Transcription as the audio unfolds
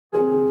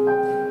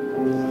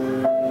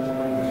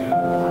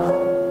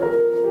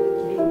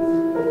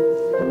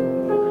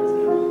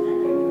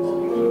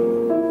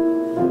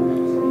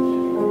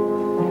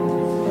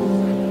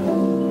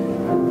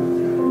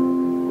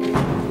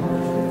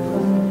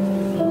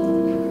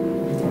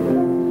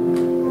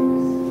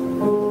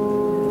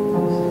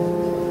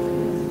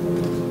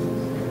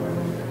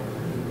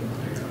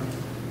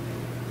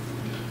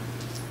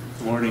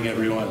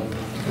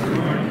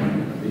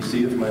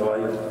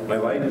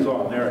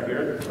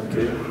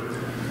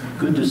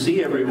Good to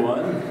see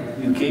everyone.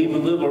 You came a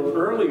little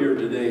earlier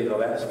today. The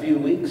last few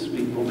weeks,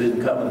 people have been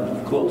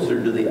coming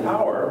closer to the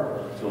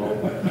hour. So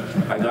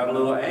I got a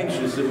little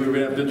anxious that we were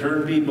going to have to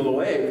turn people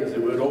away because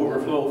it would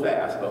overflow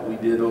fast, but we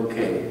did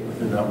okay with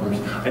the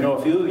numbers. I know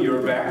a few of you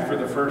are back for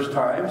the first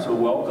time, so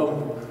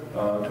welcome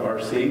to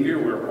our Savior.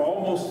 We're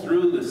almost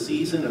through the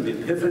season of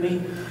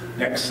Epiphany.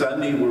 Next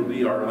Sunday will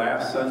be our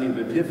last Sunday of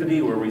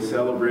Epiphany, where we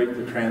celebrate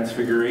the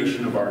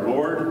transfiguration of our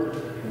Lord.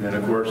 And then,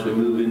 of course, we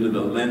move into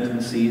the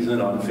Lenten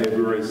season on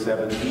February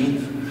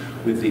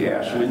 17th with the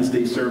Ash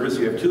Wednesday service.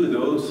 We have two of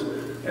those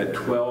at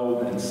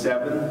 12 and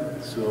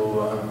 7.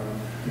 So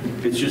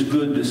it's just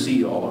good to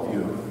see all of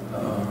you.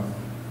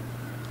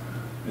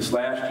 This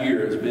last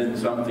year has been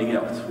something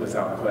else,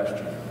 without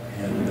question.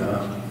 And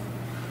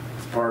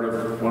it's part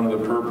of one of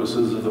the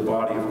purposes of the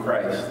body of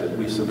Christ, that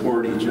we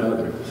support each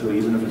other. So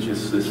even if it's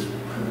just this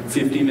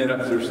 50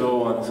 minutes or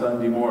so on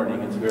Sunday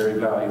morning, it's very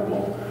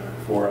valuable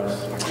for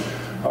us.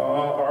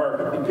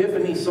 Our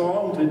Epiphany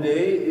song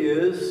today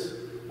is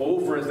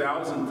 "Oh, for a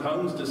Thousand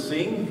Tongues to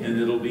Sing," and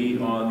it'll be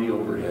on the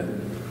overhead.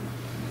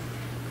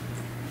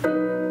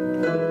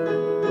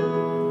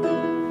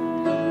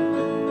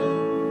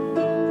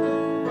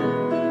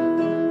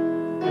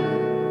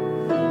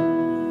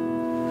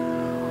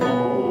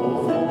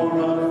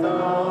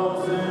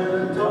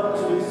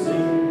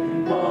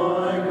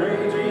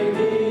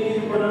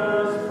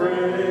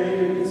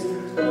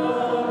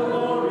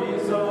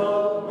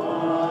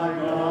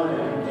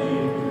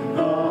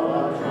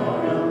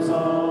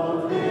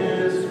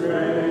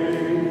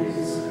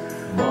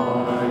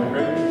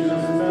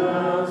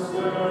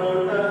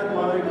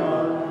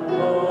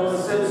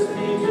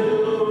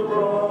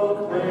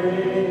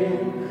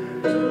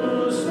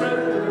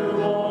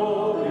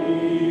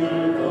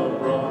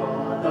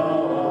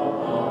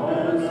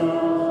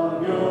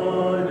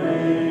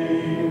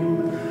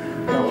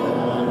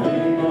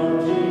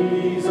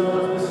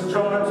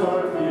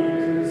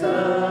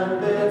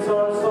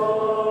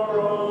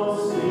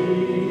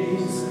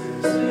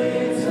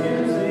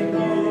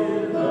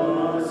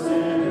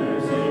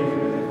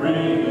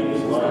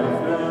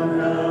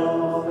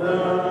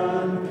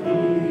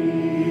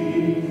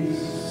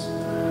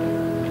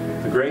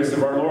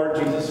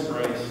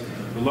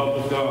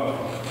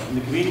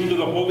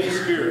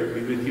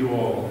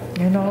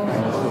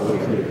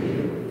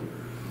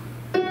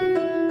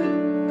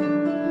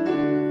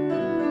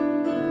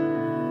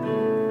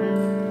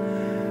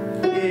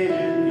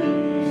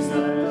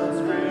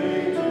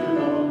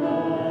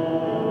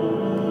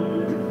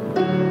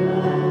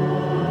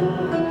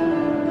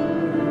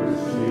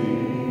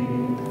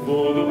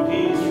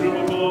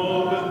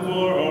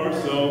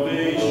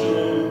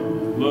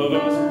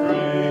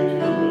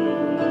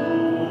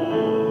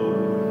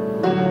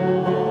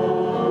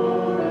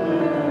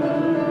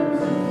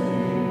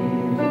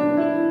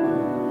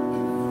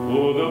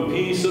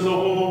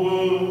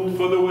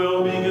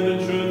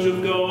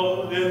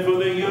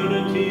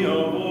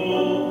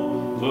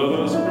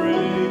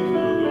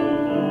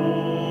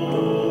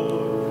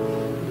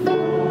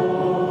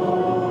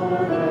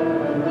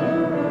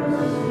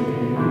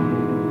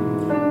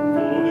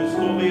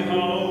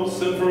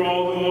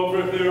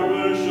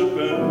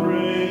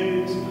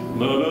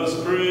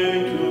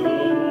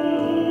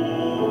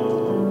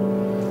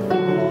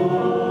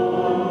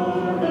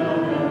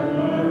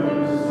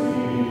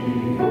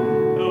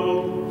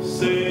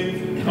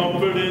 Save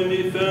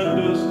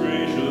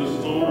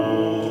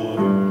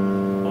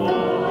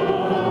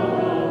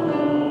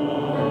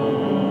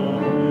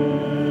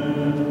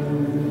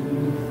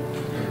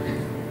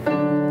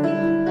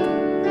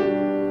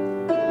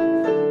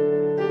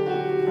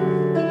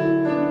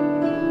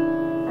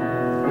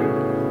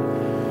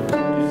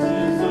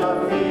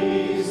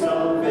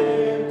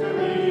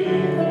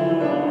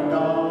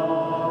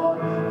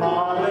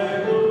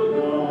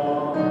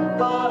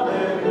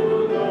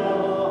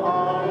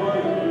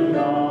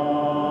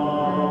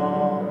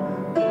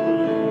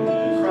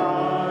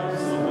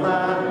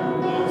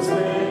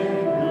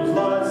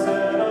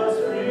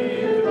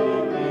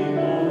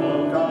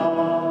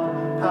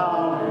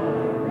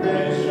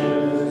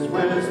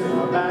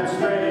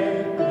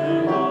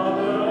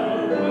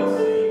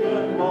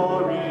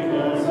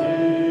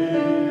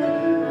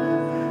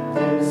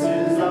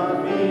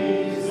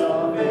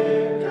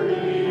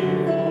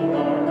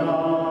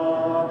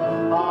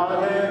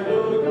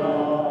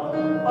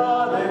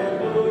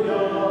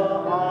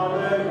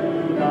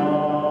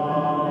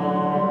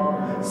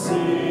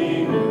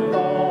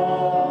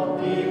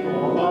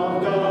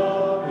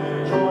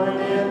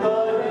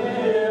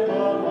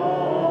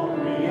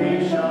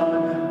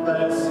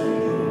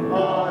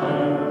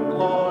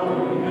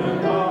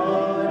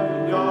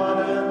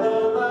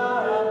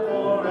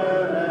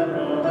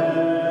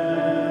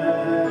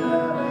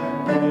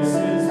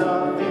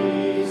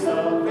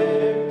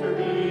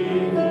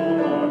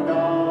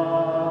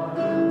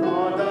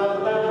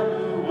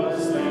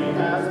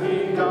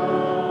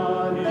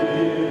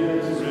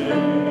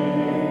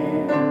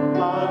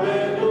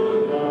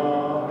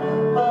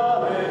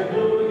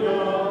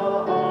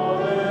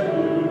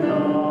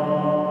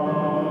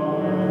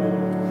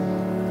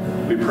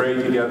We pray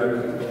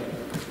together.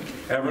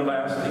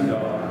 Everlasting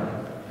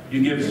God,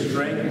 you give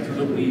strength to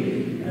the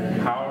weak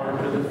and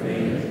power to the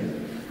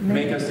faint.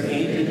 Make us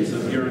agents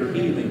of your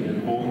healing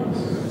and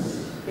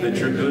wholeness, that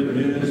your good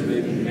news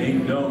may be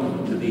made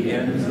known to the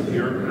ends of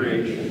your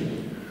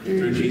creation.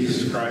 Through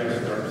Jesus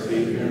Christ, our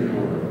Savior and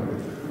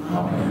Lord.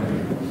 Amen.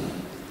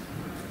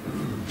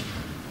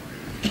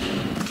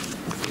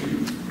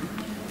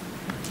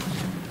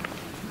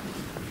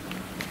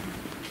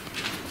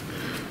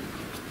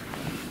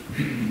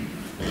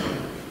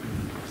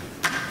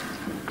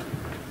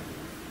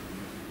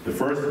 The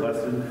first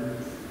lesson,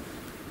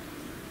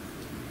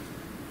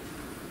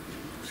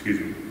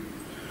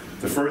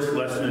 the first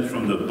lesson is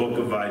from the book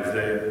of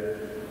Isaiah,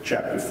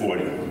 chapter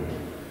 40.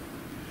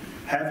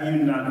 Have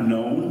you not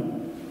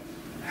known?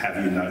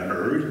 Have you not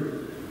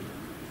heard?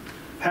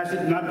 Has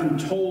it not been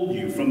told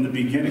you from the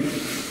beginning?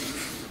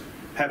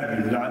 Have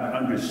you not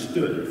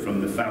understood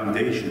from the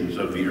foundations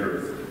of the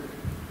earth?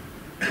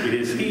 It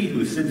is he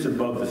who sits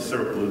above the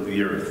circle of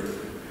the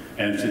earth,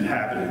 and its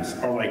inhabitants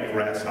are like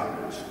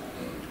grasshoppers,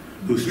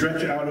 who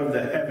stretch out of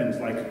the heavens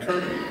like a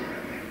curtain,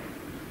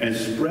 and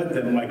spread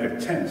them like a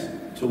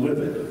tent to live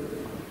in,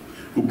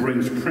 who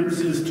brings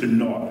princes to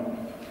naught,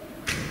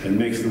 and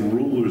makes the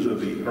rulers of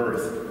the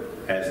earth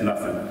as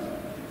nothing.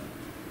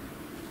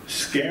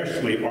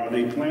 Scarcely are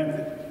they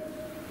planted,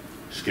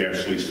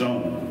 scarcely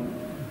sown.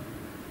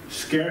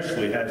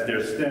 Scarcely has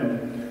their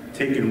stem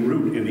taken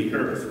root in the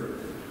earth,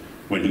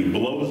 when he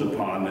blows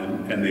upon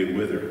them and they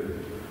wither,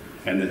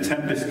 and the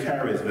tempest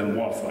carries them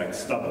off like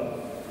stubble.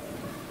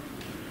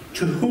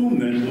 To whom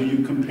then will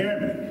you compare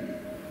me?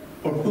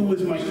 Or who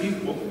is my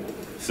equal?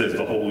 Says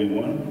the Holy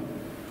One.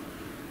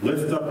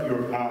 Lift up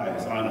your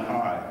eyes on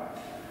high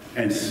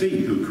and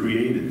see who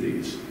created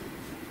these.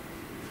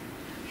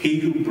 He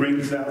who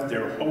brings out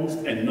their host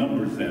and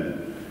numbers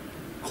them,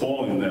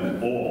 calling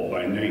them all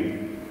by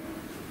name.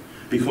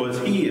 Because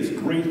he is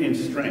great in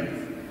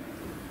strength,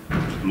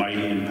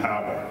 mighty in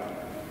power.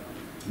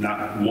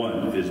 Not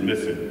one is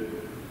missing.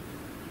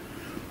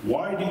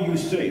 Why do you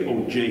say,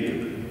 O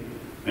Jacob,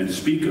 and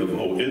speak of,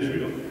 O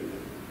Israel?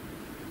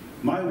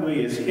 My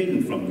way is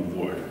hidden from the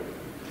Lord,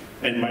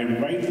 and my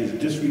right is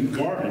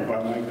disregarded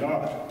by my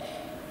God.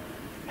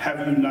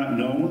 Have you not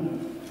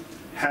known?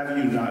 Have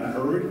you not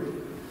heard?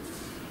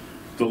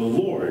 The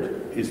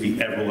Lord is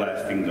the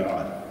everlasting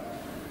God,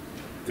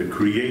 the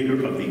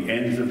creator of the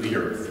ends of the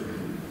earth.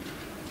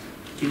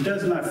 He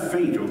does not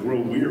faint or grow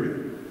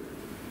weary.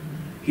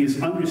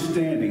 His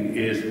understanding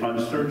is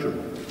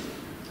unsearchable.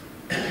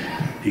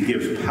 He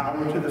gives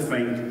power to the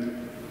faint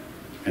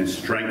and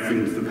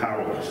strengthens the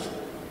powerless.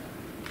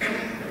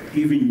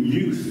 Even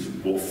youths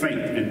will faint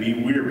and be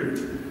weary,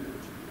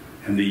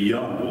 and the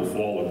young will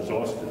fall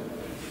exhausted.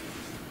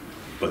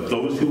 But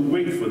those who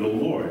wait for the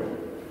Lord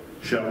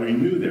shall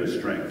renew their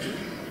strength.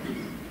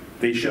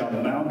 They shall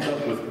mount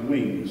up with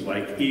wings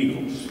like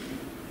eagles.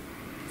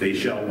 They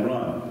shall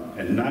run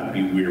and not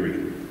be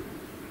weary.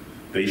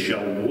 They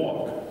shall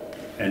walk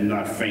and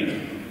not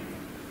faint.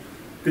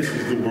 This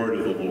is the word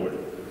of the Lord.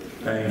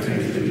 Thanks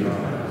be to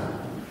God.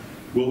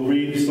 We'll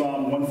read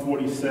Psalm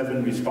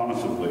 147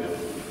 responsively.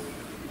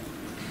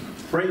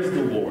 Praise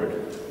the Lord.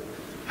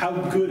 How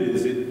good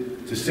is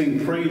it to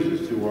sing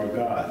praises to our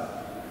God?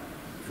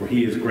 For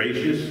he is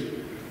gracious,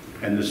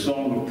 and the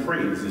song of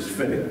praise is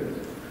fitting.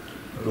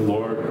 The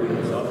Lord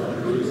brings up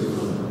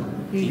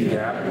Jerusalem. He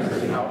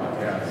gathers the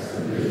outcasts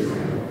of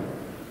Israel.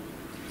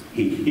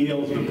 He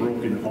heals the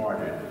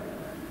brokenhearted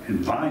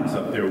and binds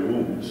up their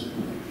wounds.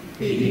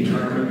 He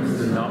determines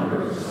the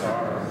number of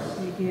stars.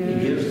 He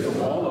gives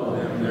to all of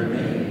them their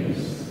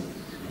names.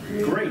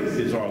 Great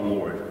is our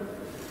Lord,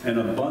 and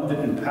abundant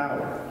in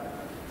power.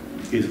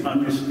 His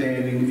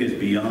understanding is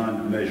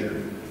beyond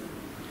measure.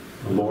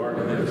 The Lord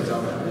lifts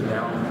up the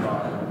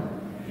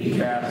downtrodden. He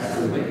casts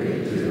the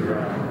wicked to the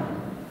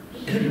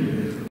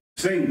ground.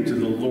 Sing to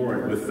the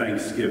Lord with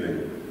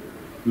thanksgiving.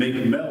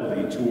 Make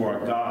melody to our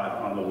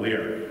God on the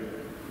lyre.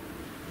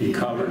 He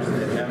covers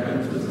the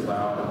heavens with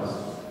clouds,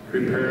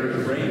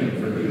 prepares rain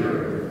for the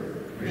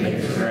earth,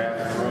 makes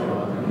grass grow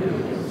on the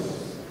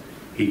hills.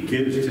 He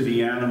gives to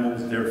the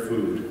animals their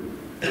food,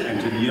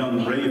 and to the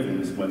young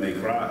ravens when they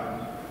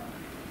cry.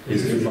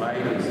 His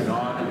delight is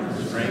not in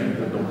the strength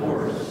of the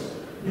horse,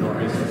 nor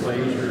his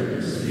pleasure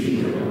in the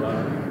speed of a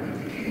runner.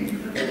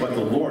 But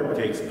the Lord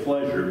takes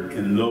pleasure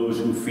in those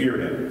who fear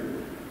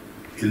him,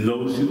 in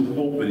those who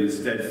hope in his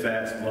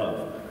steadfast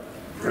love.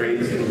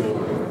 Praise the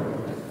Lord.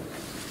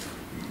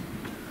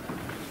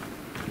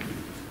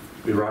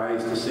 We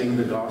rise to sing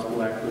the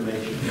gospel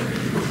acclamation.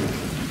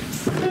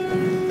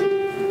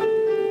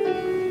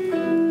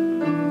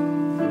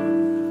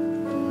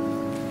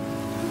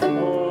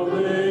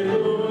 Hallelujah,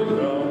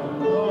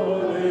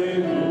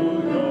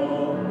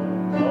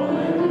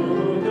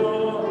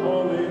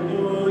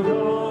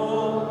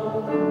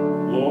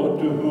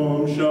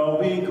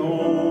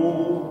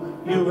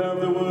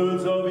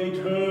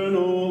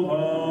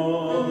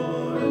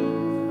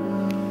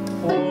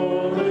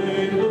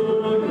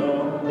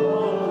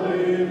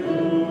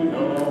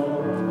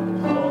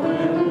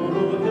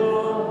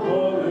 hallelujah.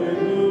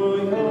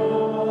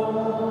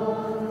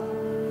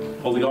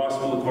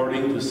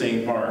 to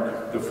St.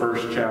 Mark, the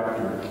first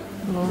chapter.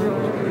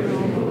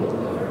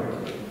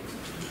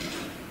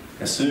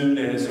 As soon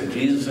as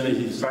Jesus and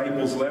his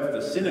disciples left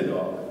the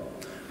synagogue,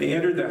 they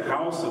entered the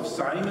house of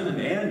Simon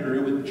and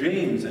Andrew with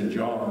James and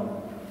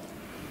John.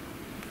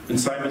 And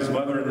Simon's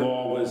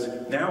mother-in-law was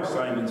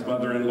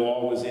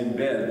in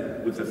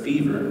bed with a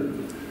fever,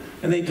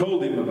 and they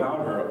told him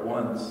about her at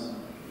once.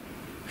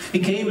 He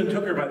came and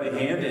took her by the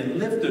hand and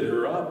lifted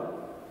her up.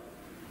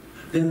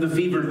 Then the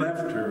fever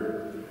left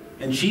her,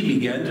 and she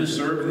began to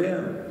serve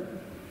them.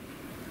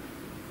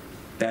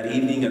 That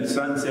evening at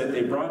sunset,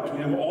 they brought to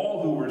him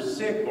all who were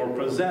sick or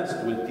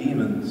possessed with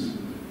demons.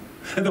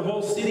 And the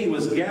whole city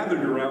was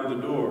gathered around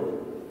the door.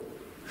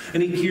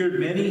 And he cured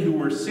many who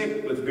were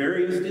sick with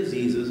various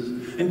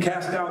diseases and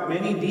cast out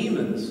many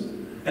demons.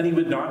 And he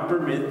would not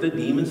permit the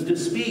demons to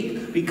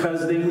speak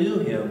because they knew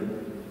him.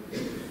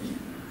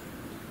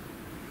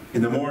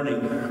 In the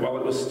morning, while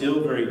it was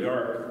still very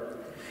dark,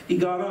 he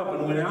got up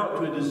and went out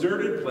to a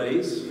deserted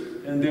place,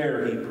 and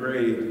there he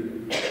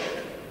prayed.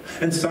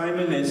 And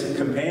Simon and his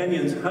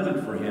companions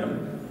hunted for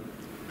him.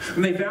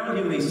 When they found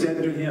him, they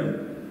said to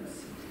him,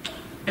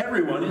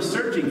 "Everyone is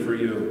searching for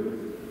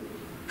you."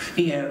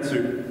 He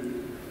answered,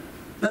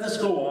 "Let us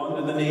go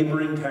on to the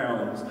neighboring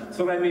towns,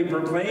 so that I may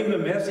proclaim the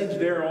message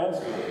there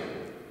also,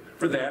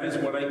 for that is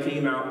what I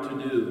came out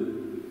to do."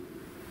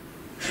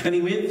 And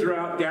he went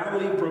throughout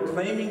Galilee,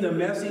 proclaiming the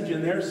message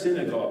in their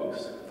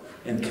synagogues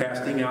and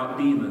casting out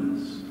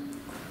demons.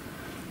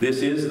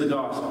 This is the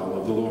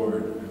gospel of the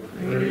Lord.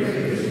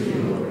 Praise to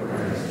you, Lord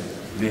Christ.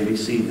 You may be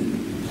seated.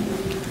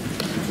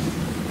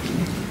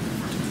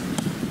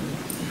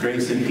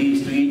 Grace and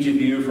peace to each of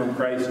you from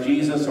Christ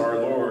Jesus, our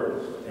Lord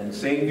and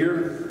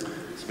Savior.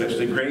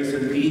 Especially grace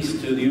and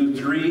peace to you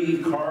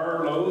 3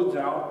 carloads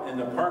out in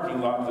the parking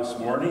lot this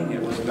morning.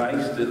 It was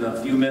nice in a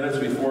few minutes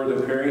before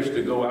the parish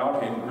to go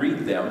out and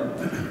greet them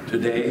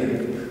today.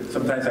 And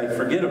sometimes I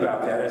forget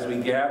about that. As we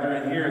gather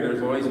in here,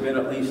 there's always been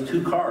at least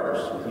 2 cars,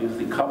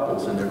 usually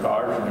couples in their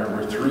cars, and there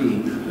were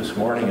 3 this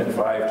morning at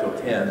 5 till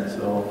 10.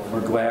 So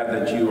we're glad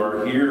that you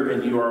are here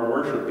and you are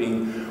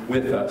worshiping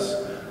with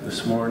us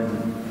this morning.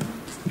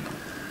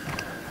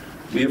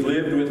 We have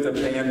lived with the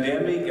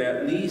pandemic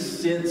at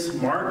least since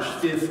March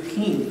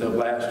 15th of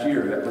last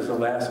year. That was the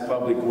last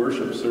public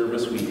worship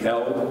service we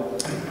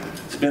held.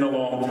 It's been a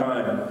long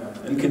time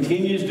and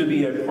continues to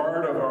be a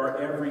part of our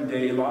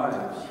everyday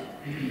lives.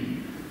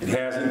 It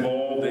has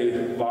involved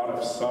a lot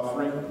of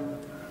suffering,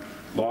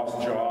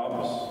 lost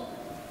jobs,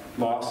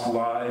 lost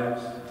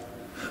lives,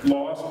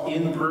 lost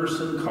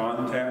in-person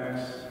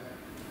contacts,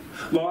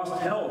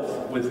 lost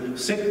health with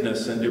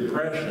sickness and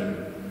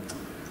depression,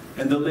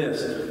 and the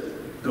list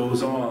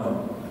goes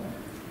on.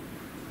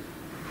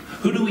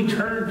 Who do we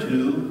turn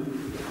to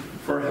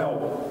for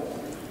help?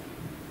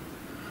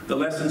 The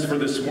lessons for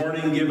this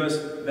morning give us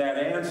that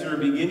answer,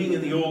 beginning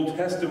in the Old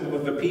Testament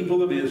with the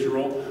people of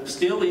Israel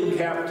still in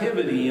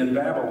captivity in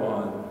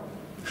Babylon.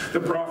 The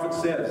prophet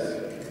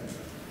says,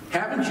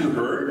 "Haven't you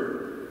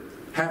heard?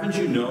 Haven't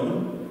you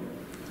known?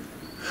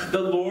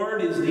 The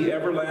Lord is the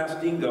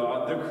everlasting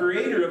God, the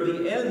creator of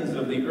the ends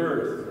of the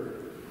earth.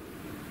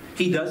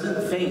 He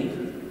doesn't faint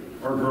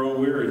or grow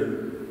weary.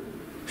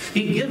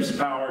 He gives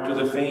power to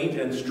the faint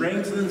and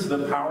strengthens the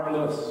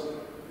powerless.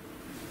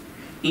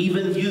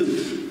 Even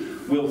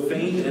youth will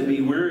faint and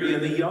be weary,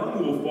 and the young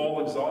will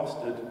fall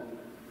exhausted.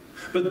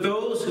 But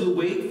those who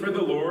wait for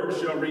the Lord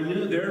shall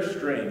renew their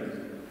strength.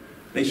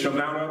 They shall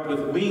mount up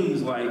with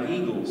wings like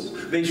eagles.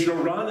 They shall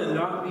run and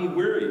not be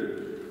weary.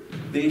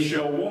 They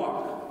shall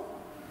walk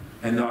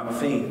and not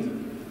faint."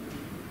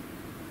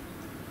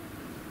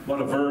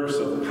 What a verse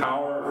of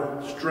power,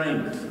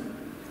 strength,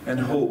 and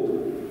hope.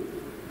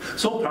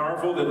 So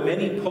powerful that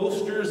many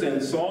posters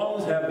and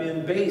songs have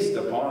been based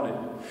upon it,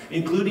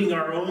 including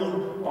our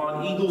own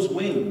 "On Eagle's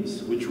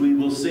Wings," which we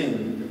will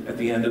sing at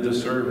the end of the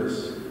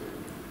service.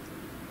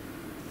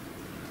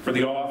 For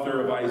the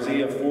author of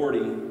Isaiah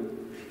 40,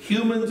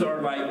 humans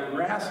are like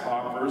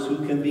grasshoppers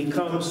who can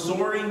become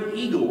soaring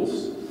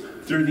eagles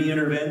through the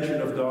intervention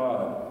of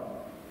God.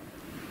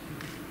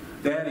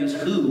 That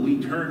is who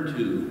we turn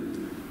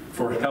to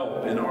for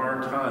help in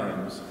our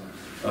times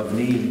of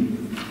need.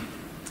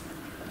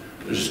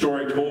 There's a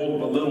story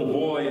told of a little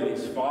boy and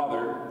his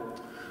father.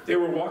 They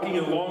were walking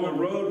along a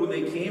road when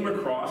they came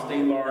across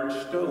a large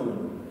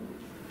stone.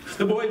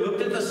 The boy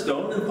looked at the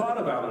stone and thought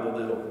about it a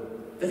little.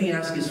 Then he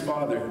asked his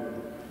father,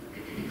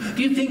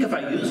 "Do you think if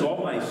I use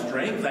all my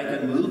strength I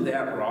can move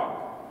that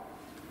rock?"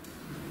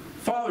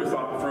 Father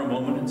thought for a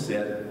moment and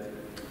said,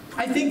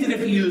 "I think that if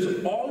you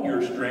use all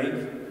your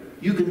strength,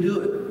 you can do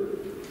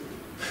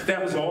it."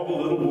 That was all the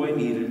little boy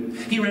needed.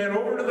 He ran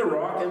over to the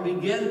rock and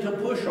began to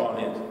push on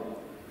it.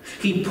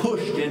 He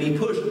pushed and he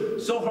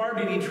pushed. So hard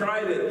did he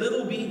try that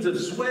little beads of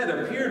sweat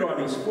appeared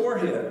on his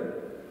forehead.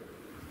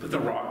 But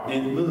the rock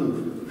didn't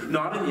move.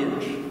 Not an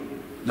inch.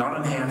 Not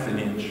an half an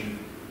inch.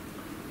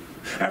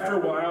 After a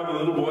while, the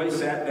little boy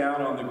sat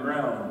down on the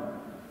ground.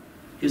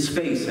 His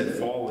face had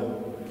fallen.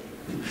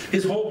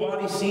 His whole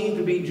body seemed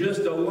to be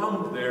just a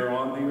lump there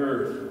on the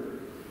earth.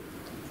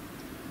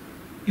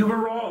 You were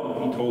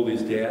wrong, he told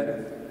his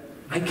dad.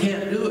 I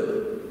can't do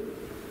it.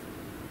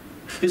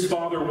 His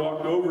father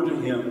walked over to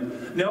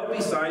him, knelt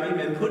beside him,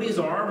 and put his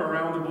arm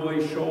around the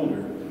boy's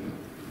shoulder.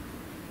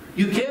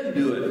 You can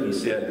do it, he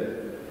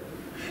said.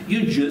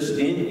 You just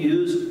didn't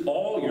use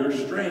all your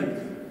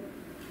strength.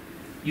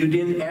 You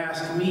didn't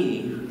ask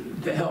me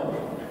to help.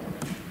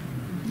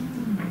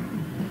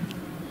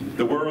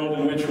 The world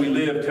in which we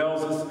live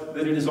tells us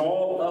that it is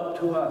all up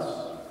to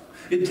us.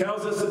 It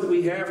tells us that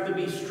we have to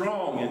be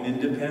strong and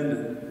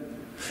independent.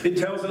 It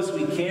tells us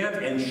we can't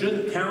and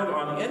shouldn't count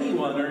on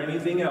anyone or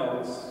anything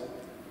else.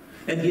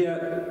 And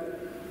yet,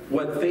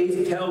 what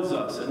faith tells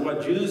us, and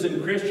what Jews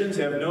and Christians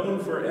have known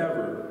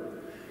forever,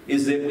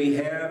 is that we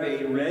have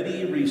a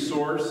ready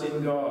resource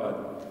in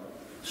God,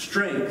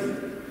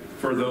 strength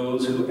for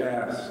those who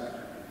ask.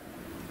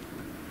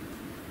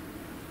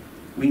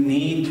 We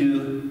need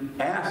to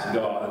ask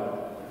God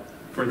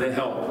for the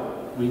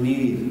help we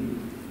need.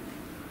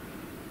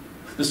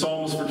 The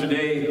psalmist for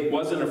today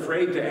wasn't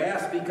afraid to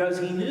ask because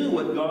he knew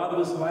what God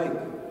was like.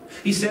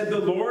 He said, "The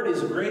Lord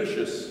is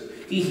gracious.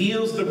 He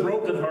heals the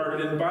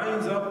brokenhearted and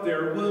binds up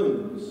their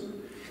wounds.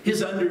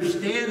 His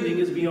understanding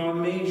is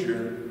beyond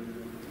measure.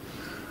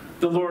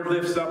 The Lord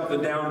lifts up the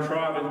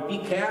downtrodden. He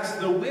casts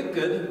the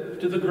wicked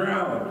to the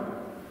ground."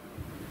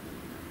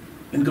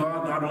 And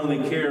God not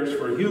only cares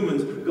for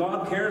humans,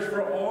 God cares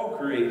for all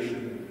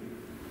creation.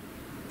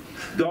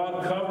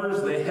 God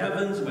covers the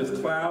heavens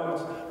with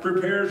clouds,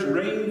 prepares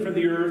rain for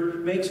the earth,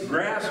 makes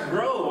grass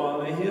grow on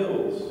the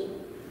hills,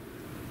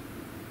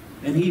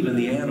 and even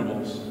the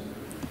animals.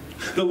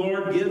 The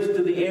Lord gives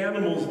to the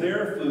animals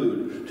their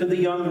food, to the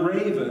young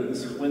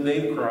ravens when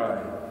they cry.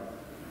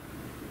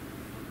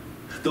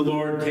 The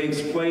Lord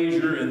takes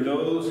pleasure in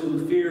those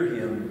who fear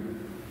him,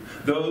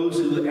 those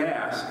who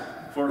ask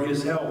for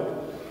his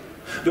help,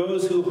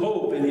 those who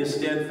hope in his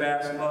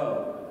steadfast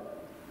love.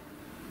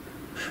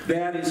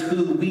 That is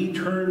who we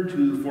turn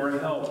to for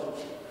help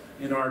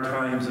in our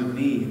times of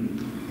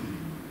need.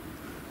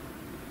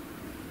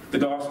 The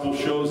gospel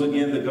shows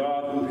again the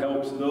God who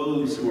helps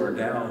those who are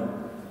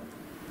down.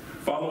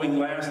 Following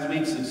last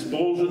week's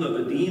expulsion of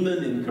the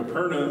demon in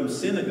Capernaum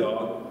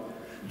synagogue,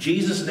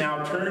 Jesus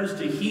now turns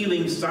to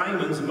healing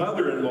Simon's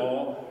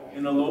mother-in-law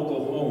in a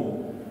local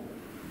home.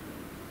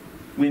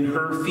 When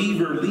her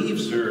fever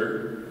leaves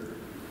her,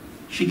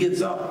 she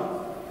gets up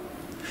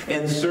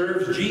and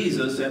serves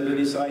Jesus and the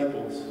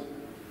disciples.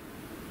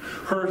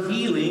 Her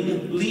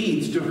healing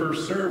leads to her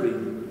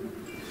serving.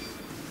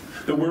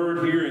 The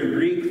word here in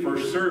Greek for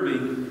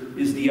serving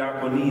is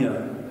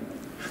diakonia,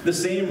 the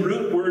same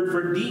root word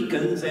for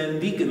deacons and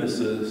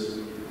deaconesses.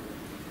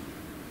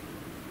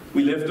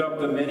 We lift up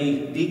the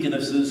many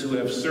deaconesses who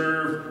have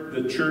served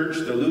the church,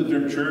 the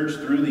Lutheran Church,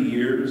 through the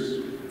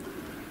years.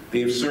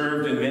 They have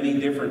served in many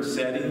different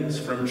settings,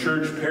 from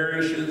church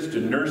parishes to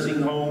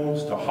nursing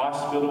homes to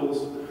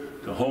hospitals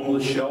to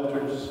homeless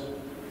shelters.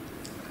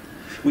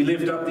 We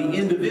lift up the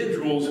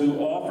individuals who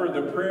offer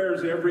the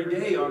prayers every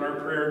day on our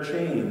prayer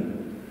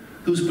chain,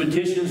 whose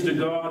petitions to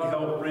God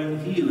help bring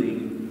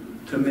healing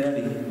to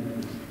many.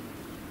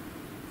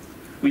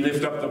 We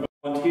lift up the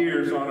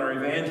volunteers on our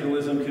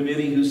evangelism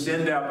committee who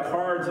send out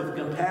cards of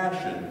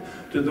compassion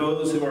to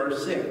those who are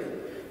sick,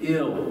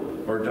 ill,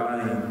 or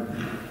dying.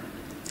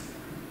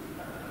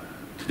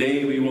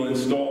 Today we will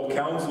install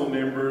council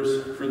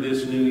members for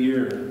this new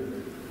year.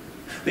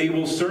 They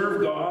will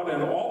serve God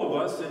and all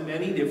of us in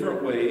many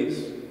different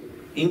ways,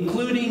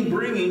 including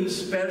bringing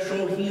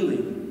special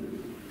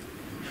healing.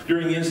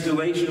 During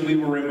installation, we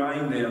will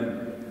remind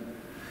them,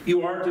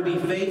 you are to be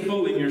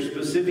faithful in your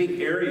specific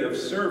area of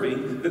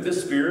serving, that the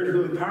Spirit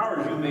who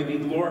empowers you may be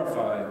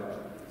glorified.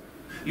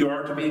 You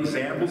are to be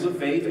examples of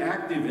faith,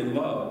 active in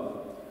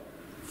love,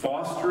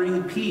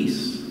 fostering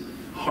peace,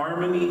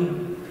 harmony,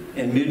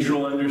 and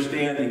mutual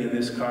understanding in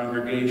this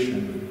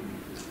congregation.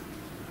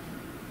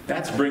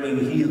 That's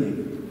bringing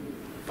healing,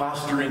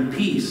 fostering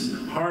peace,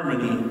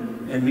 harmony,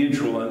 and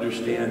mutual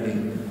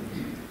understanding.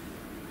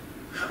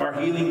 Our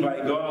healing by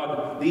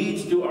God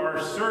leads to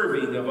our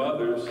serving of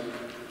others.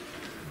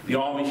 The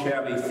Amish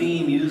have a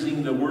theme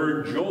using the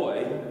word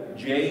joy,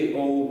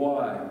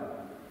 J-O-Y.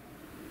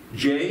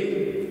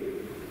 J,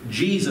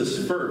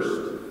 Jesus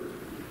first.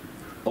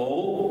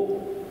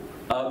 O,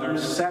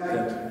 others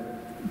second.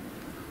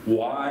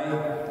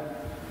 Y,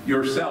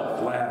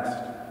 yourself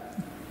last.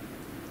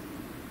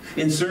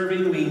 In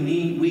serving,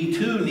 we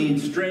too need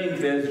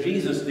strength, as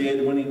Jesus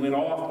did when he went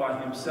off by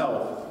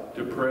himself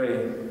to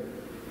pray.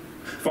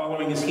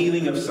 Following his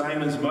healing of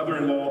Simon's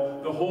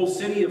mother-in-law, the whole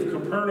city of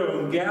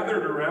Capernaum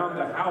gathered around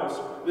the house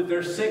with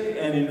their sick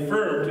and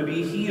infirm to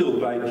be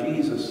healed by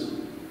Jesus.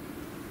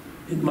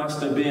 It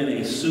must have been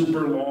a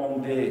super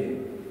long day.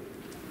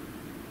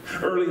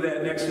 Early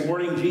that next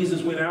morning,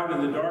 Jesus went out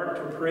in the dark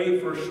to pray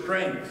for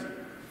strength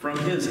from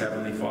his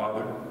Heavenly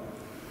Father.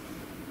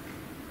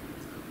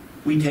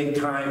 We take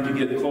time to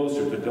get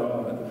closer to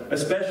God,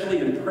 especially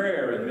in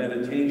prayer and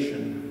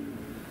meditation.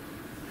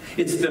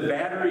 It's the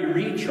battery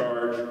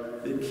recharge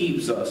that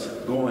keeps us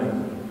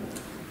going.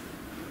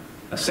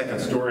 A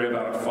second story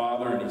about a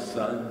father and his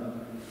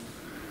son.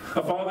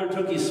 A father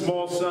took his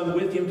small son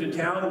with him to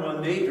town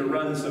one day to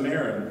run some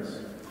errands.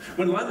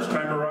 When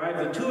lunchtime arrived,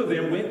 the two of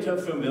them went to a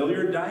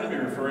familiar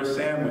diner for a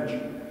sandwich.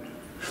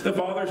 The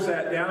father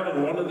sat down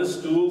on one of the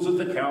stools at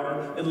the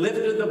counter and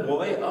lifted the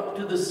boy up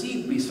to the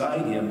seat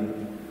beside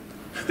him.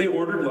 They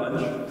ordered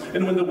lunch,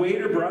 and when the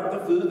waiter brought the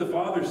food, the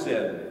father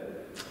said,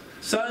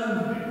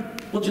 "Son,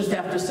 we'll just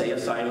have to say a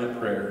silent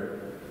prayer."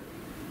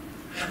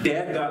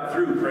 Dad got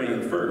through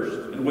praying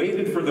first and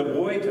waited for the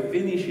boy to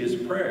finish his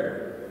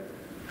prayer.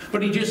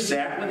 But he just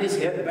sat with his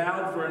head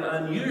bowed for an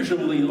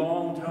unusually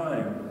long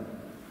time.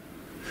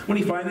 When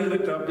he finally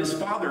looked up, his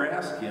father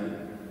asked him,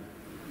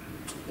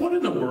 "What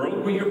in the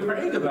world were you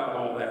praying about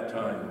all that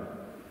time?"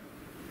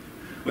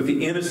 With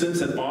the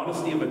innocence and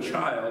honesty of a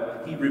child,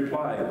 he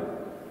replied,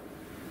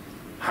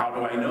 "How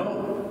do I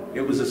know?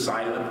 It was a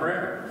silent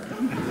prayer."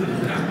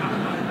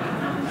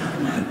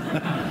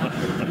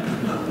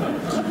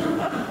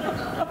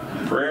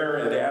 Prayer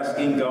and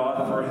asking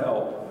God for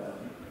help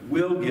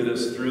will get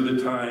us through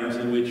the times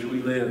in which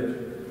we live,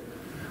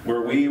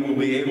 where we will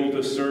be able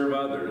to serve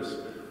others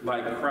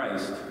like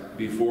Christ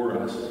before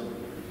us.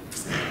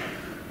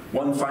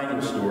 One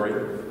final story.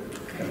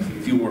 A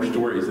few more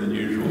stories than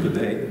usual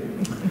today.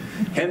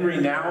 Henry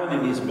Nouwen,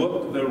 in his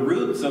book, The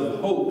Roots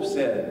of Hope,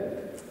 said,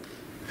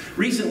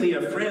 "Recently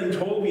a friend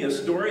told me a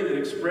story that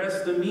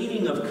expressed the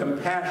meaning of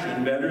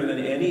compassion better than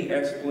any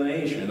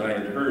explanation I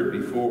had heard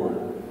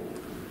before.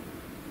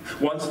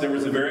 Once there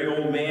was a very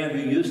old man who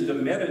used to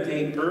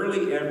meditate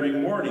early every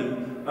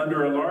morning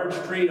under a large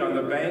tree on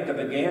the bank of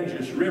the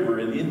Ganges River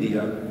in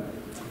India.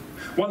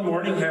 One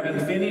morning, having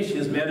finished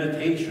his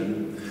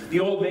meditation, the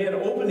old man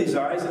opened his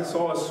eyes and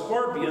saw a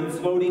scorpion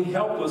floating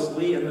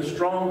helplessly in the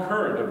strong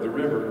current of the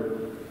river.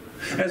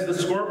 As the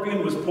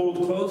scorpion was pulled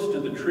close to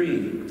the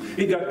tree,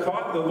 it got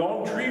caught in the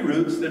long tree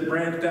roots that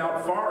branched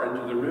out far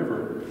into the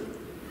river.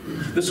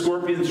 The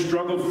scorpion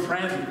struggled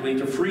frantically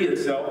to free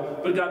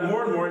itself, but got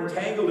more and more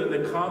entangled in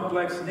the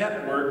complex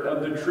network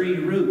of the tree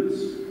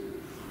roots.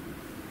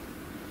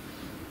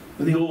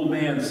 When the old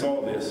man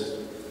saw this,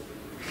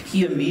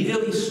 he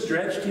immediately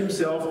stretched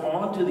himself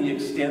onto the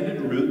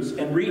extended roots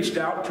and reached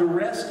out to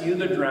rescue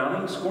the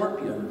drowning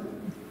scorpion.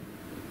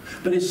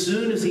 But as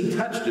soon as he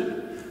touched it,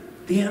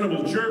 the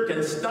animal jerked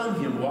and stung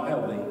him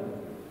wildly.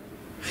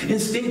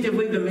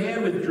 Instinctively, the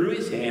man withdrew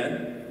his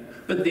hand,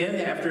 but then,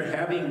 after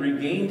having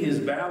regained his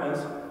balance,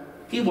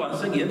 he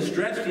once again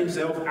stretched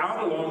himself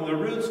out along the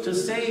roots to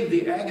save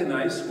the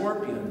agonized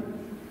scorpion.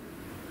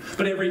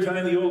 But every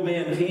time the old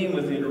man came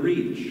within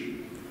reach,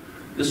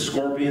 the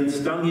scorpion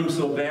stung him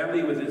so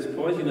badly with its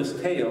poisonous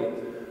tail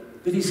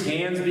that his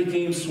hands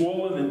became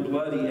swollen and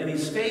bloody and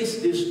his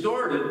face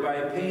distorted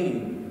by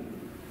pain.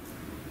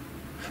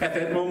 At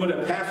that moment,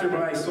 a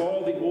passerby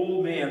saw the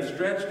old man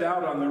stretched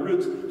out on the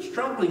roots,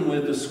 struggling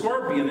with the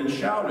scorpion, and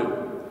shouted,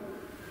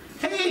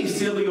 "Hey,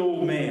 silly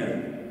old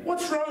man,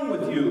 what's wrong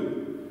with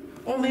you?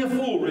 Only a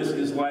fool risks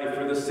his life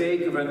for the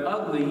sake of an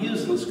ugly,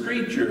 useless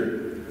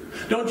creature.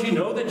 Don't you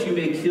know that you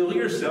may kill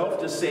yourself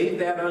to save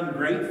that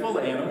ungrateful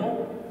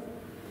animal?"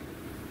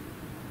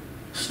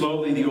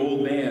 Slowly, the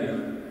old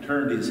man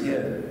turned his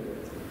head,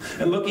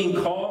 and looking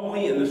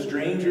calmly in the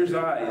stranger's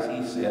eyes,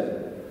 he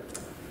said,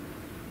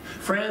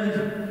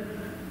 "Friend,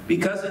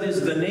 because it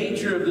is the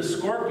nature of the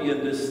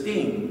scorpion to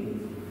sting,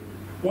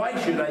 why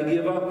should I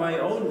give up my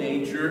own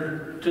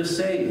nature to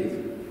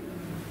save?"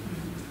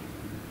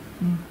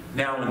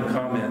 Nouwen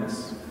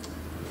comments,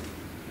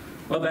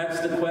 well,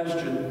 that's the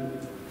question.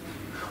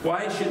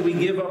 Why should we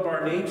give up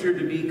our nature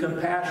to be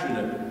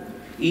compassionate,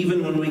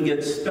 even when we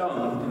get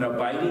stung in a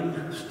biting,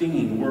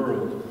 stinging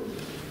world?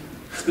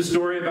 The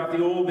story about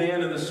the old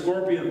man and the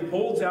scorpion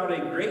holds out a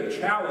great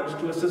challenge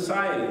to a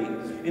society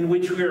in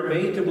which we are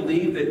made to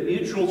believe that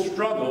mutual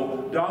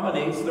struggle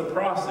dominates the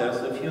process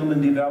of human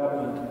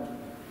development.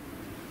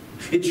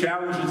 It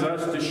challenges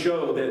us to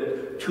show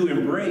that to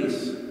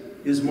embrace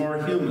is more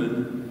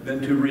human than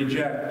to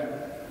reject,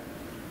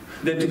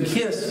 that to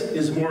kiss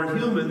is more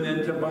human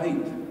than to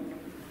bite,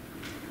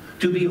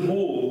 to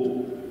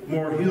behold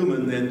more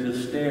human than to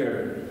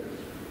stare,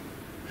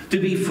 to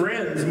be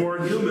friends more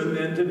human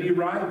than to be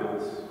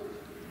rivals,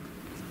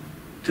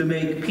 to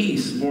make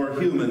peace more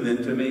human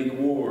than to make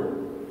war.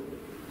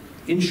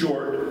 In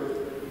short,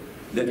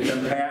 that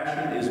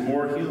compassion is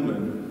more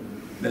human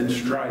than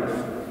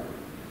strife.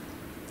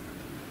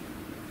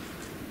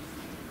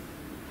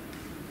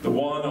 The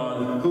one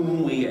on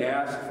whom we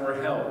ask for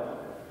help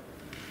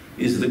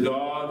is the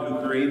God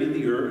who created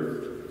the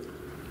earth,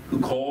 who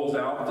calls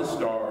out the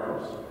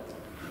stars,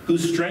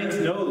 whose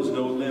strength knows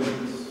no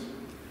limits,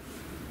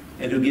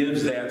 and who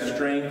gives that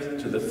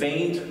strength to the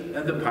faint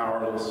and the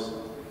powerless,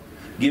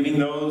 giving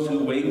those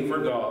who wait for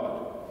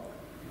God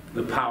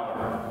the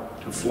power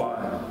to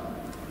fly.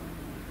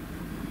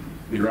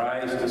 We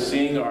rise to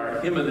sing our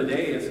hymn of the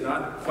day. It's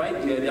not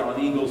quite yet on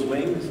eagle's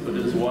wings, but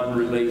is one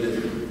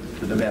related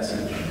to the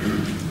message.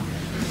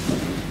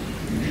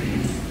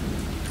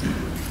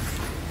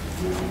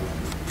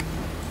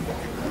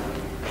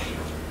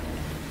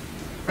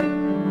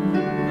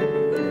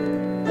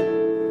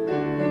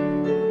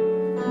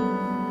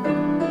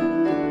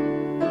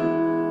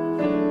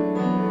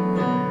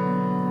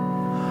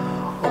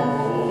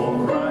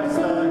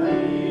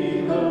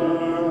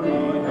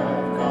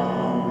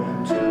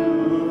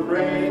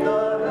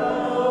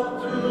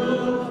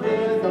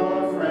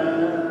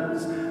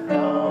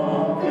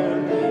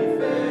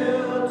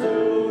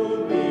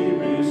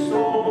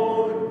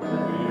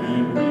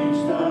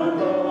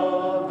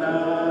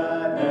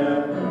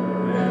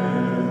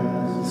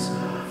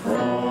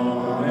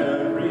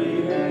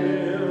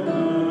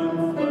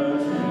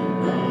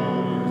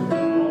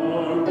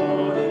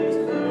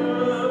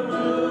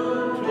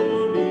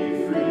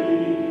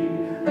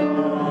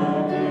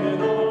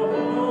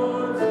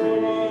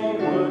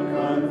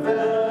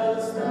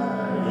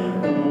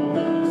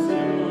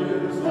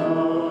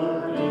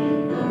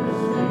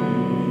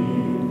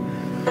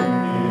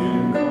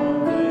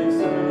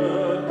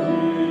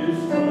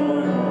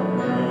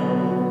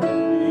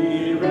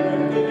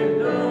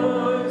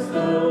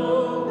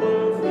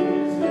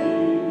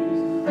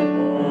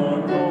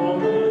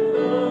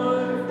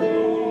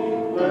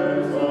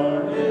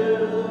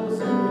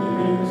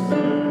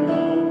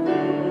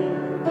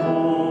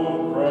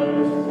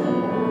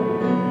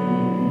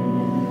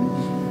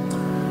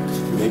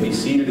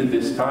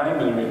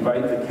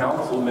 the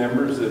council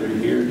members that are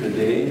here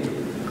today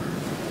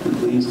to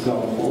please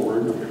come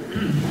forward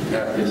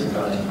at this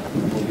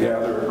time. We'll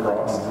gather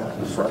across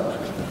the front.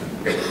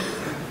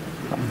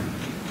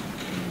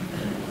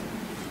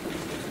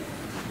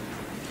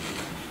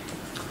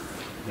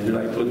 And then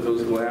I put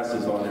those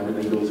glasses on,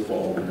 everything goes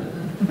forward.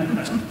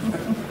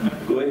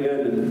 Go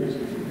ahead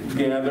and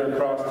gather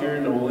across here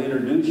and we'll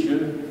introduce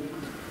you.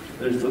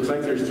 Looks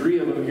like there's 3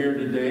 of them here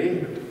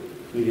today.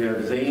 We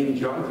have Zane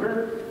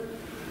Junker,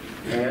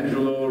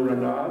 Angelo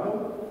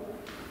Renato,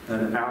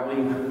 and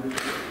Ali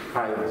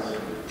Hiles.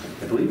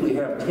 I believe we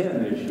have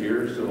 10 this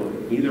year, so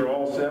either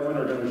all 7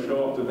 are going to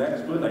show up the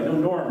next one. I know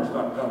Norm's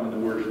not coming to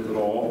worship at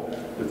all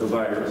with the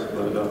virus,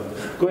 but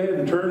go ahead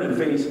and turn and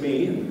face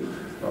me, and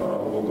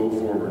we'll go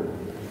forward.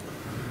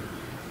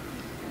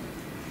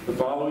 The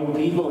following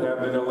people have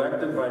been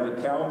elected by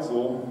the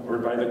council or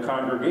by the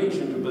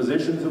congregation to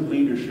positions of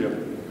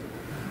leadership.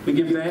 We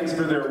give thanks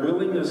for their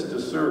willingness to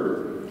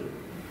serve.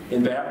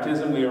 In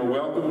baptism, we are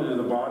welcomed into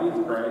the body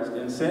of Christ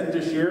and sent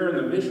to share in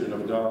the mission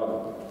of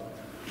God.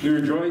 We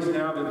rejoice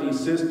now that these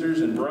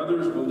sisters and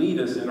brothers will lead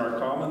us in our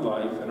common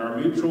life and our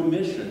mutual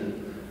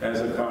mission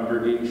as a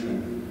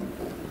congregation.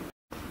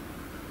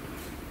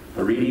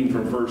 A reading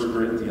from 1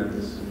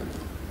 Corinthians.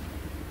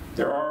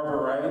 There are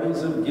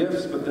varieties of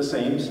gifts, but the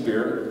same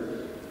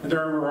Spirit. And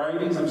there are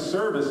varieties of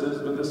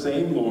services, but the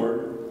same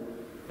Lord.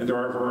 And there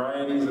are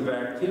varieties of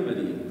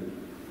activity.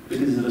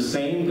 It is the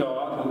same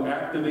God who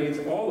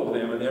activates all of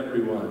them in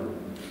everyone.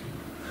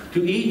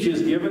 To each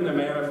is given the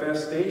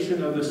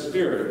manifestation of the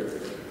Spirit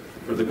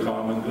for the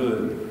common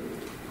good.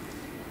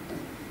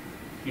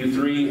 You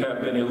 3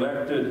 have been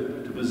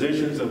elected to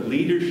positions of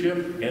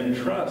leadership and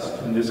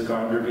trust in this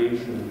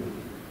congregation.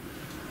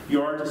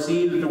 You are to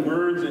see that the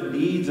words and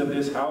deeds of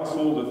this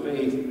household of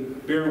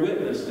faith bear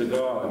witness to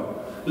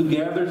God, who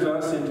gathers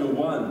us into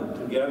one,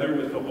 together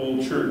with the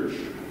whole church.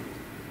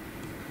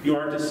 You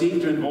are to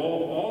seek to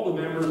involve all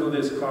the members of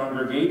this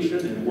congregation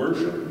in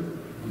worship,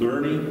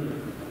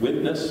 learning,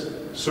 witness,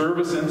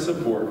 service, and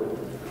support,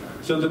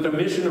 so that the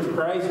mission of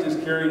Christ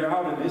is carried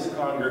out in this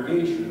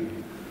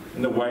congregation,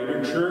 in the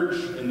wider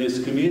church, in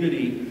this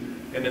community,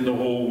 and in the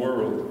whole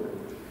world.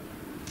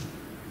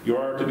 You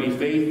are to be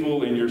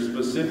faithful in your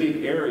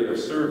specific area of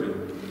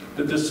serving,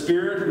 that the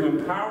Spirit who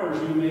empowers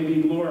you may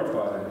be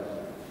glorified.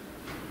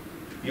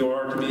 You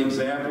are to be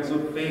examples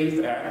of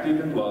faith active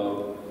in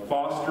love,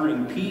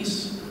 fostering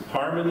peace,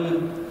 harmony,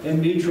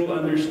 and mutual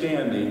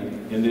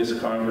understanding in this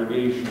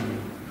congregation.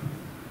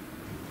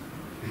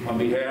 On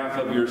behalf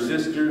of your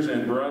sisters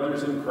and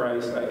brothers in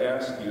Christ, I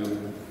ask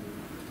you,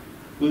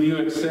 will you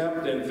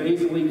accept and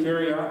faithfully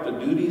carry out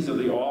the duties of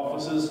the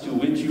offices to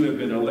which you have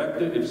been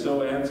elected? If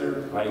so,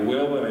 answer, I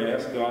will, and I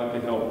ask God to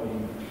help me.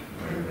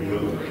 I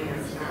will. Go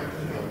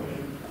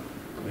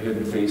ahead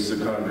and face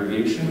the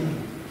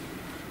congregation.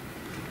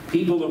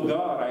 People of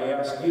God, I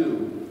ask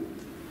you,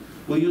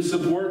 will you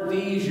support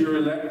these, your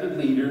elected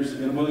leaders,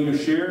 and will you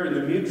share in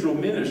the mutual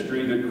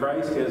ministry that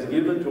Christ has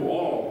given to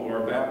all who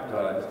are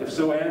baptized? If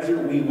so, answer,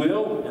 we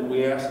will, and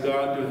we ask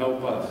God to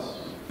help us.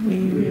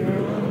 We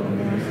will.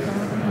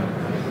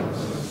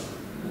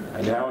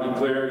 I now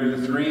declare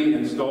you 3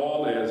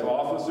 installed as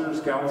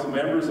officers, council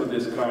members of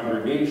this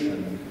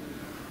congregation.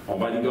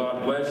 Almighty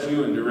God bless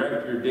you and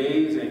direct your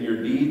days and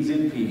your deeds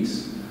in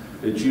peace,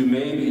 that you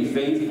may be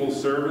faithful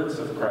servants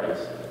of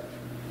Christ.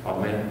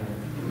 Amen.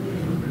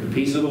 The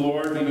peace of the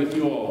Lord be with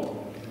you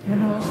all.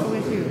 And also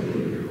with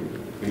you.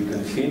 We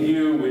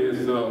continue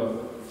with,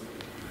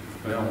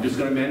 I'm just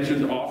going to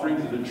mention the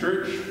offerings of the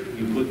church.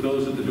 You put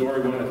those at the door.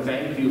 We want to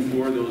thank you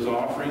for those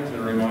offerings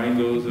and remind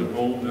those at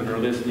home that are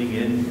listening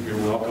in, you're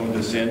welcome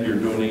to send your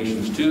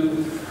donations too.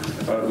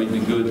 I thought it would be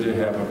good to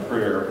have a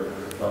prayer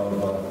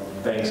of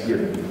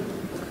thanksgiving.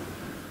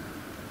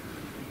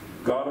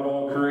 God of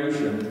all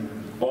creation,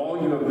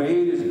 all you have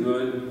made is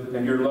good,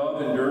 and your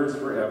love endures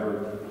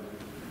forever.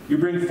 You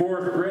bring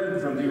forth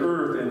bread from the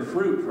earth and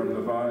fruit from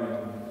the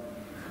vine.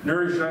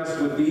 Nourish us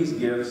with these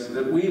gifts,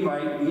 that we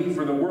might be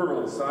for the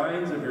world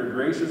signs of your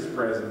gracious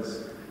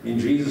presence. In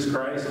Jesus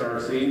Christ, our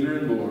Savior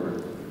and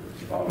Lord.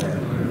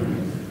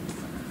 Amen.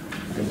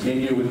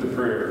 Continue with the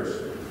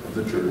prayers of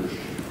the church.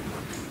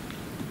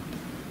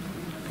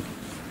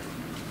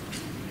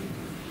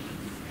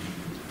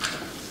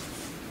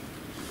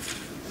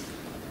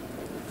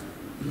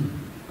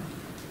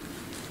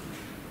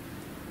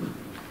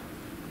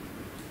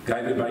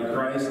 Guided by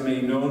Christ,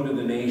 made known to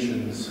the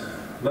nations,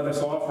 let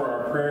us offer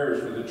our prayers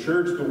for the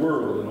church, the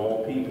world, and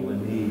all people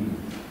in need.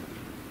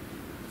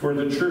 For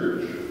the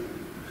church,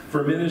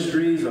 for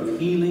ministries of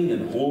healing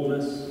and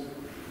wholeness,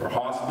 for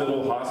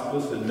hospital,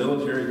 hospice, and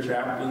military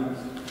chaplains,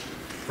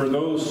 for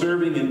those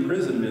serving in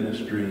prison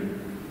ministry,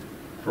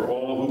 for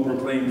all who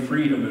proclaim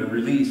freedom and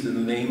release in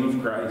the name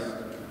of Christ,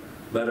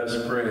 let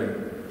us pray.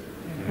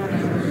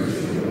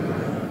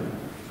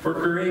 For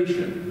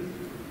creation,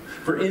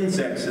 for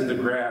insects in the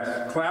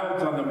grass,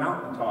 clouds on the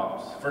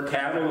mountaintops, for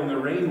cattle in the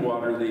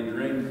rainwater they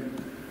drink,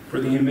 for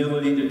the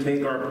humility to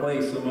take our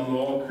place among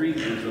all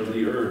creatures of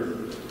the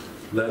earth,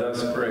 let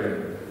us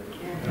pray.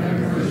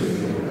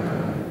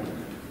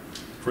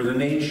 for the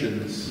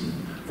nations,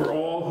 for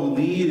all who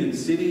lead in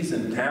cities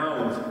and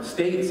towns,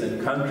 states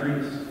and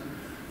countries,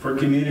 for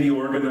community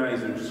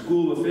organizers,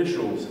 school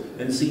officials,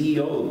 and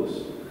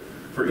CEOs,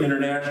 for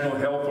international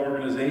health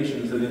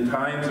organizations that in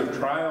times of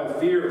trial,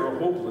 fear, or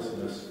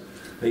hopelessness,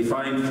 they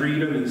find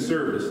freedom and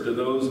service to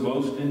those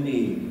most in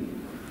need.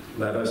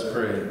 Let us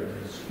pray.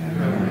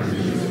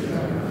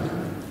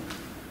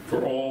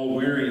 For all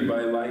wearied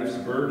by life's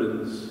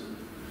burdens,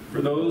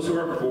 for those who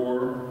are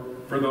poor,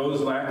 for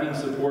those lacking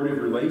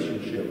supportive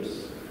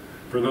relationships,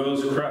 for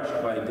those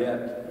crushed by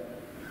debt,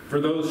 for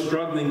those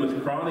struggling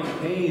with chronic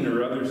pain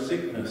or other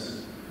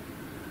sickness,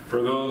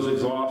 for those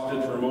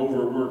exhausted from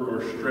overwork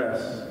or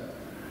stress,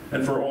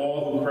 and for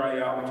all who cry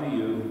out to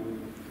you,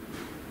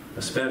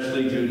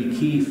 especially Judy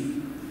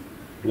Keefe,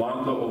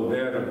 Blanca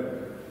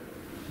Olvera,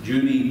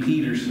 Judy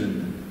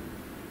Peterson,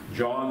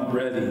 John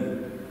Brady.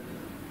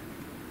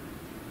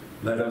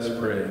 Let us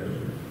pray.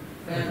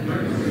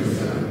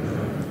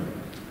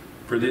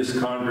 For this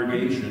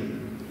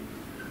congregation,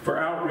 for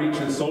outreach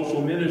and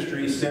social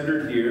ministry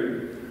centered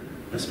here,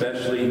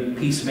 especially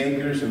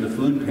Peacemakers and the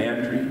Food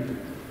Pantry,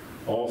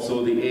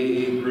 also the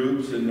AA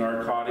groups and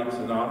Narcotics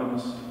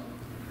Anonymous,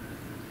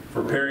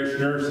 for parish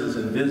nurses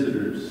and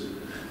visitors,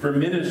 for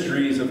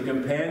ministries of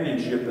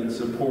companionship and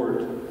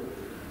support,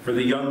 for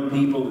the young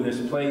people in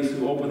this place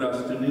who open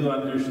us to new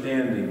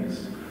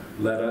understandings,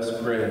 let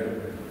us pray.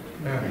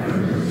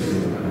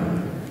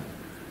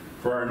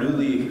 For our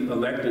newly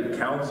elected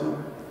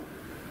council,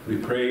 we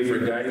pray for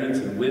guidance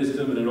and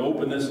wisdom and an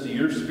openness to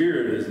your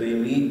Spirit as they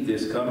meet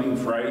this coming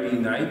Friday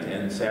night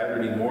and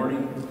Saturday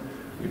morning.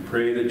 We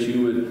pray that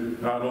you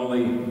would not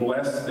only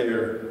bless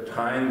their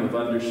time of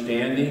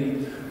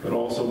understanding, but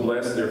also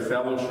bless their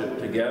fellowship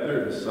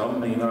together, as some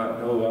may not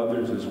know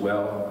others as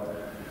well.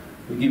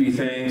 We give you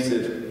thanks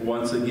that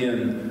once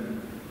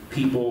again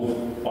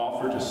people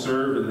offer to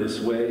serve in this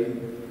way.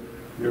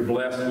 You're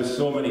blessed with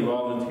so many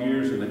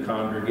volunteers in the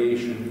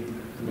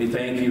congregation. We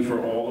thank you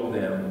for all of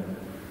them.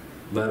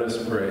 Let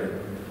us pray.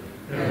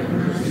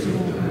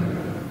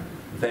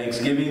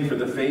 Thanksgiving for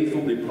the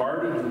faithful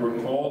departed who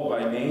were called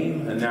by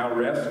name and now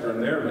rest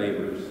from their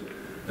labors,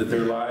 that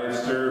their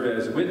lives serve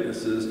as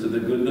witnesses to the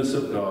goodness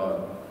of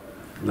God.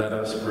 Let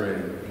us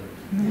pray.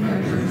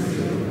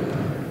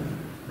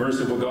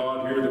 Merciful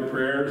God, hear the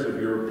prayers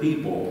of your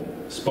people,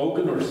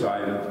 spoken or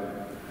silent,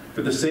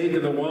 for the sake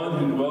of the one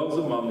who dwells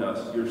among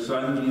us, your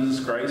Son,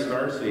 Jesus Christ,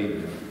 our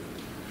Savior.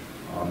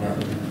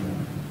 Amen.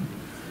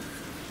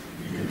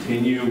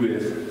 Continue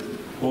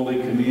with Holy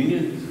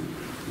Communion.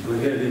 Go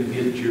ahead and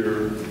get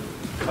your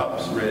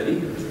cups ready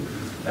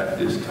at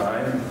this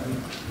time.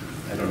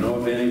 I don't know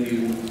if any of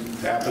you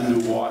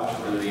happened to watch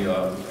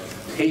the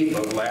tape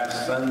of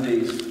last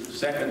Sunday's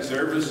second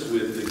service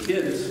with the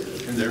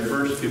kids in their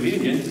first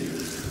communion.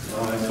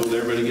 I told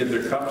everybody to get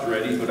their cups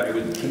ready, but I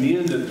would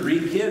commune the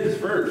 3 kids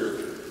first.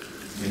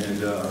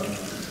 And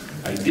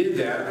I did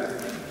that,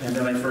 and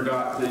then I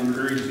forgot to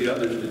encourage the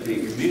others to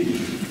take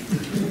communion.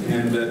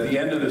 And at the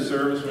end of the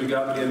service, we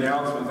got the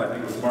announcement. I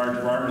think it was Marge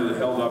Varner that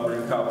held up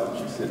her cup, and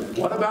she said,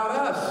 "What about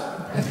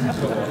us?"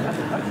 So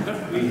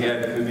we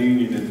had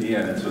communion at the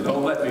end. So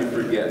don't let me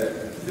forget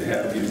to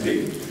have you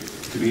take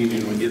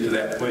communion when we get to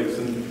that place.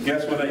 And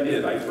guess what I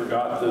did? I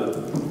forgot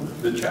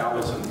the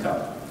chalice and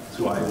cup.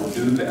 So I will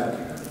do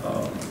that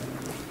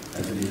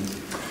as it is.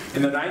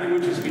 In the night in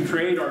which he was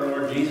betrayed, our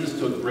Lord Jesus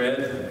took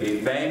bread,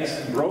 gave thanks,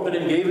 broke it,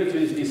 and gave it to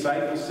his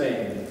disciples,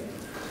 saying,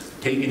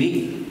 "Take and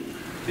eat.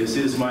 This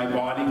is my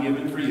body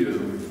given for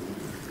you.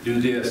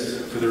 Do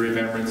this for the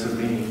remembrance of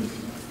me."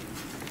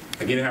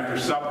 Again, after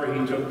supper,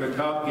 he took the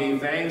cup,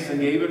 gave thanks, and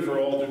gave it for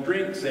all to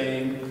drink,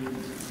 saying,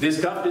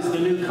 "This cup is the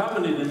new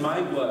covenant in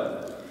my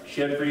blood,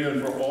 shed for you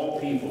and for all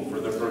people for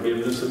the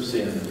forgiveness of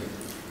sin.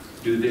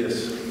 Do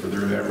this for the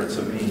remembrance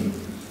of me."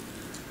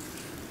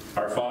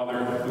 Our Father,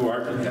 who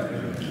art in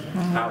heaven,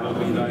 hallowed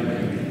be thy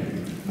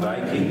name. Thy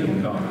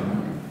kingdom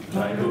come,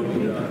 thy will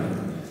be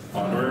done,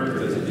 on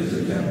earth as it is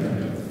in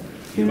heaven.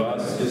 Give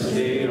us this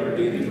day our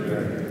daily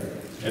bread,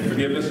 and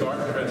forgive us our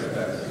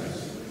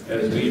trespasses,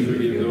 as we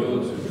forgive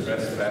those who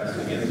trespass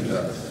against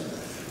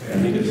us.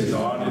 And lead us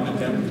not into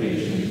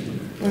temptation,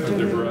 but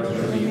deliver us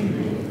from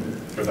evil.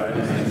 For thine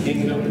is the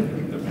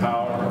kingdom, the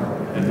power,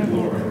 and the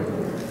glory,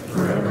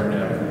 forever and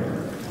ever.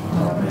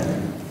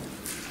 Amen.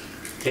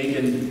 Take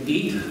and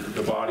eat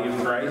the body of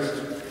Christ,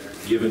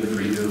 given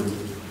for you.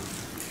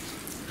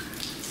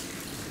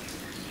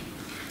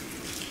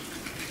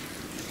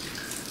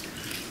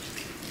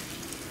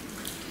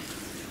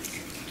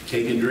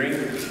 Take and drink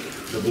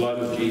the blood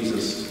of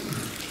Jesus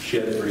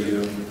shed for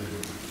you.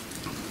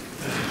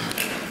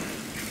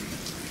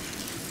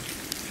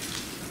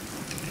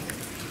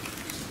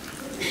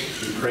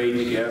 We pray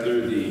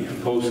together the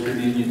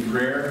post-communion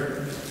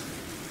prayer.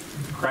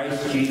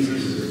 Christ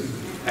Jesus,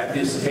 at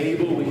this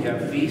table we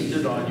have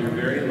feasted on your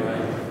very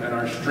life and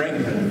are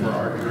strengthened for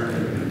our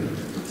journey.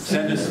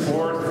 Send us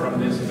forth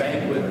from this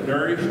banquet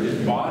nourished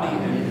in body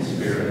and in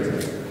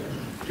spirit,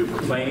 to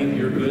proclaim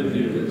your good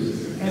news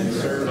and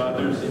serve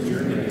others in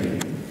your name.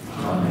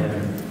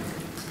 Amen.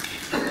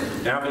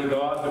 Now may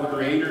God, the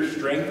Creator,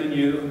 strengthen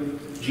you,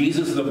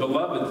 Jesus the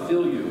Beloved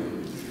fill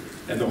you,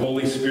 and the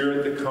Holy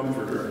Spirit, the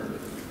Comforter,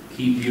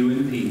 keep you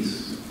in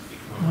peace.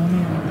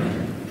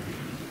 Amen.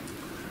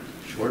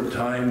 Short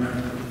time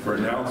for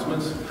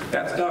announcements.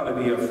 That's got to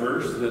be a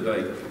first that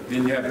I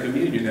didn't have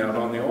communion out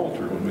on the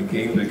altar when we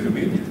came to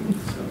communion.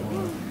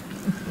 So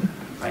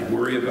I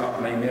worry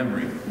about my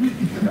memory,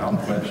 without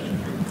question.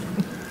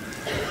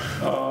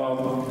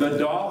 The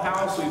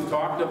dollhouse we've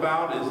talked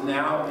about is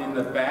now in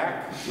the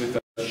back with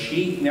a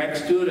sheet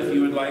next to it if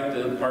you would like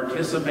to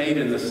participate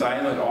in the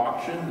silent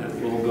auction that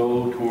will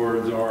go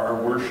towards our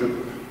worship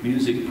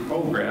music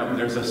program.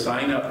 There's a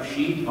sign-up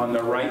sheet on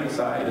the right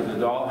side of the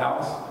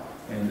dollhouse,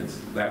 and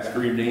that's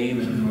for your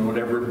name and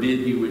whatever bid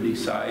you would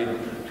decide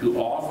to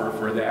offer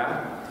for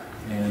that.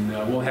 And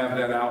we'll have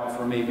that out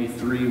for maybe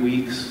 3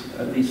 weeks,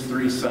 at least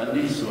 3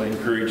 Sundays. So I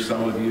encourage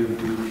some of you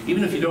to,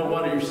 even if you don't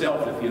want it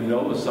yourself, if you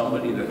know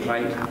somebody that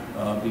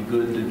might be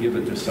good to give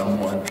it to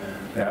someone,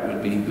 that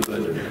would be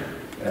good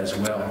as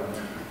well.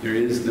 There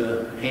is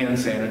the hand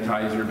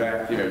sanitizer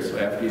back there, so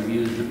after you've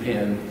used the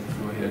pen,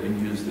 go ahead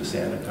and use the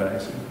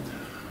sanitizer.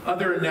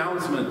 Other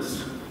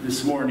announcements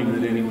this morning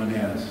that anyone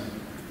has?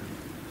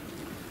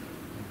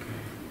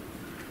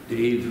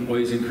 Dave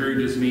always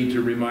encourages me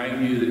to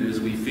remind you that as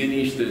we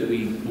finish that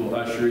we will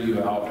usher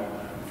you out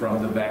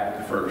from the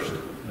back first.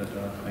 But,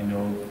 I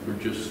know we're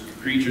just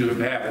creatures of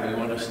habit. We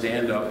want to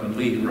stand up and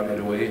lead right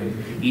away.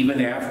 And even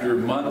after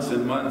months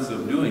and months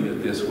of doing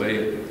it this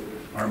way,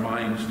 our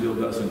mind still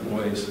doesn't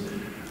always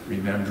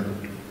remember.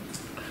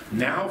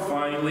 Now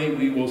finally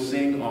we will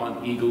sing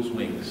on Eagle's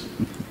Wings.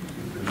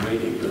 We've been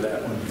waiting for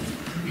that one.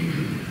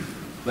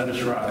 Let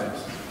us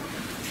rise.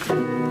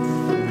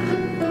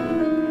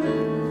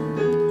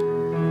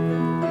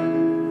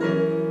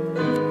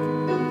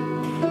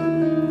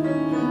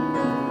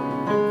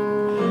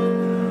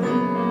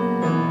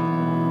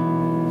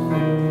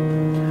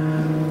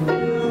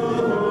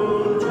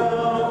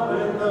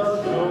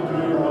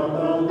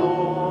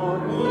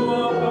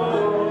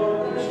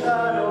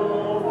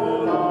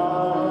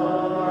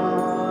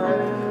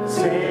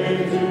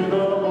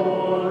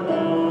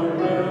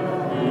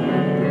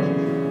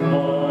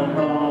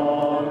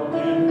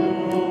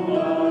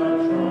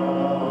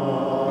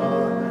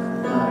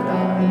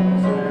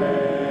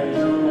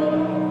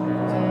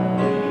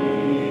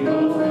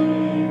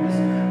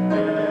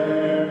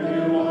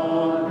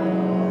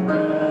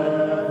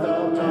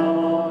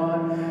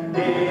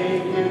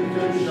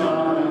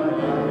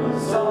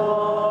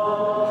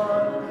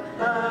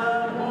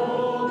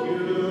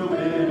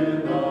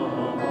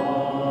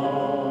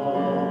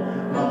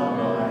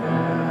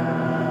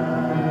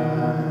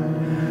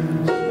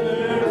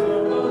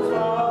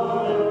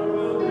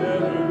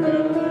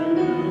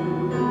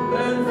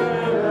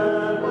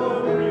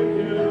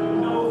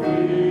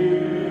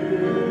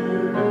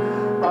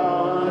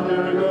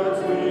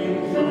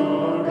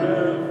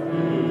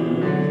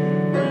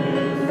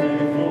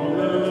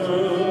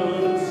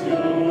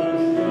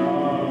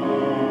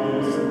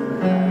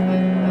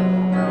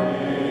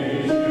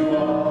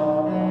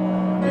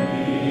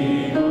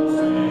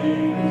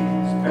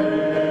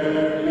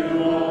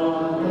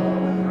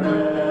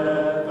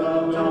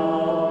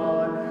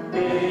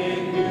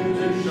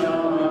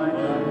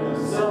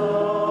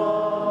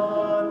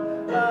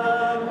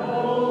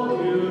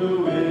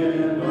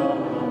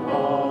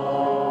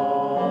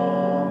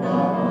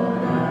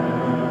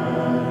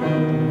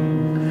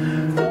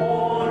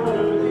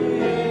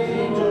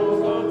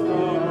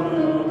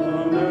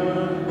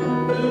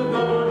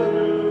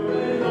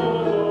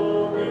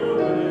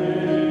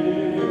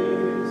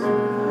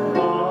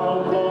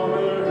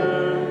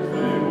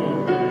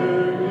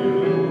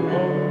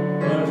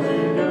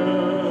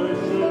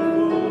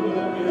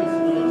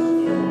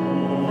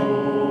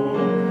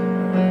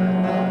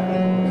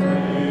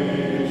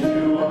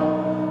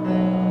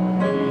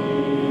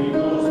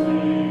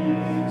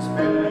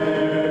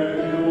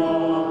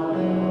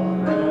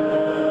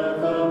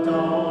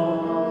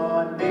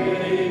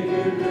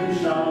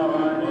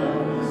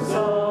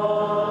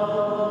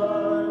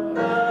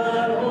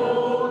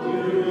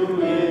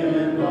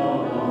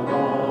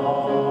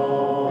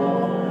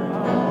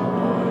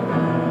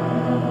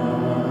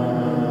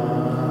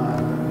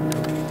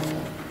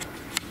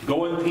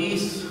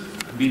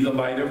 Be the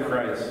light of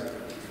Christ.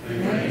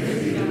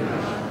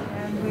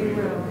 And we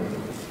will.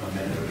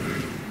 Amen.